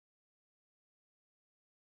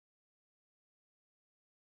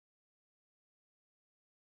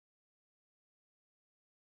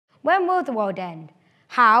When will the world end?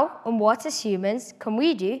 How and what as humans can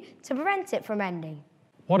we do to prevent it from ending?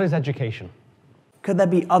 What is education? Could there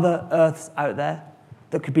be other Earths out there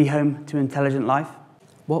that could be home to intelligent life?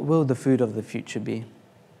 What will the food of the future be?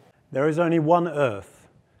 There is only one Earth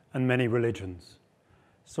and many religions.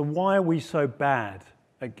 So why are we so bad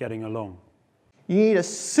at getting along? You need a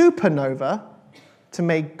supernova to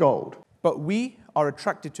make gold. But we are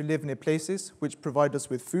attracted to live near places which provide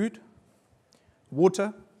us with food,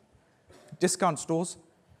 water, discount stores,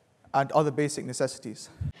 and other basic necessities.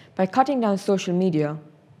 By cutting down social media,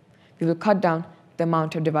 we will cut down the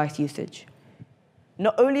amount of device usage.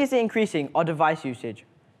 Not only is it increasing our device usage,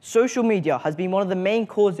 social media has been one of the main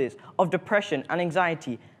causes of depression and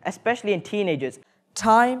anxiety, especially in teenagers.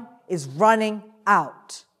 Time is running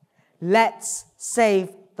out. Let's save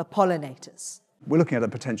the pollinators. We're looking at a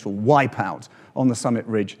potential wipeout on the summit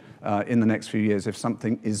ridge in the next few years if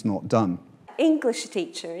something is not done. English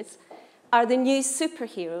teachers are the new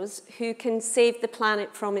superheroes who can save the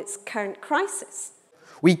planet from its current crisis.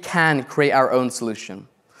 We can create our own solution.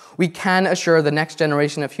 We can assure the next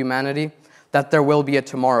generation of humanity that there will be a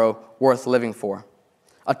tomorrow worth living for,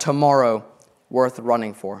 a tomorrow worth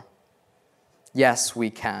running for. Yes, we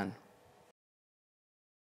can.